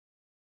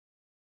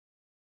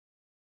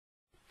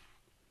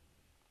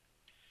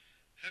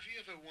Have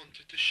you ever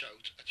wanted to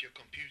shout at your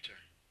computer?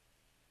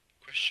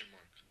 Question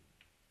mark.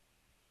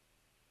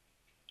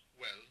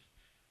 Well,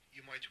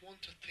 you might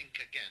want to think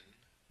again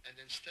and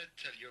instead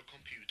tell your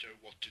computer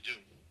what to do.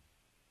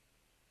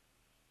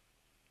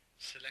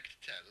 Select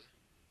Tell,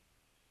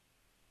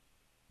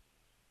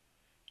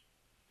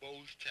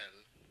 bold Tell,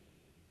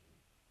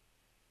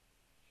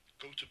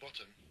 go to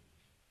button,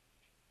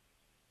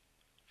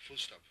 full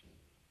stop.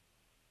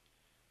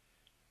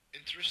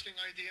 Interesting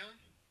idea?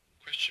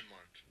 Question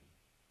mark.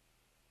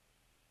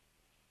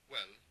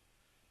 Well,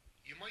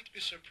 you might be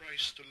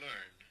surprised to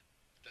learn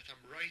that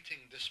I'm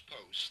writing this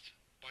post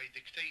by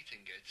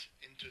dictating it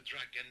into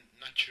Dragon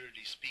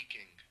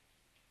NaturallySpeaking,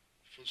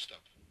 full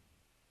stop.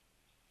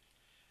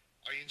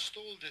 I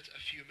installed it a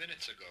few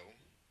minutes ago,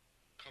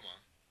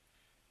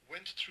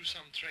 went through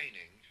some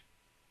training,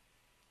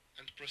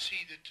 and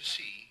proceeded to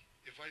see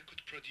if I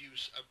could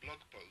produce a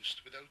blog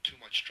post without too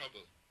much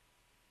trouble.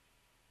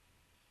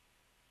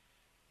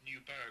 New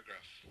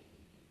paragraph.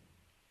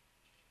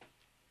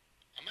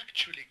 I'm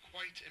actually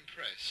quite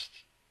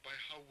impressed by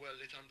how well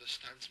it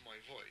understands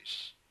my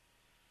voice,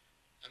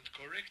 and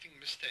correcting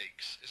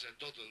mistakes is a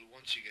doddle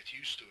once you get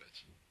used to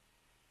it.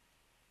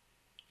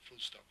 Full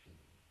stop.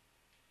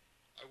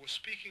 I was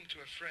speaking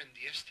to a friend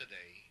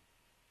yesterday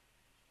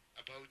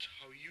about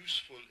how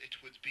useful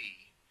it would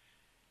be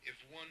if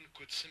one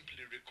could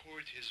simply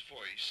record his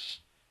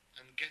voice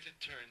and get it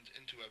turned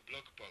into a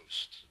blog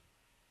post.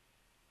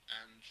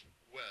 And,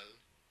 well,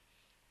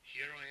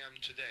 here I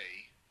am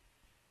today,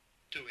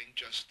 doing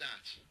just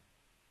that!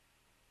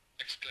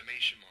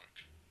 Exclamation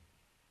mark.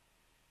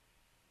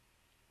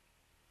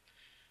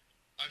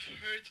 I've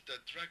heard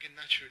that Dragon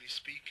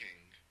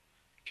NaturallySpeaking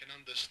can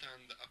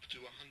understand up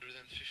to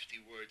 150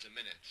 words a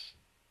minute.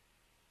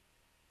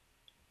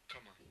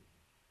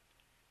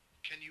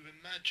 Can you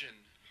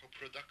imagine how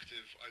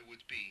productive I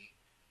would be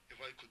if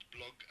I could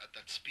blog at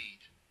that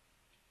speed?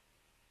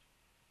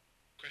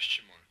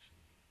 Question mark.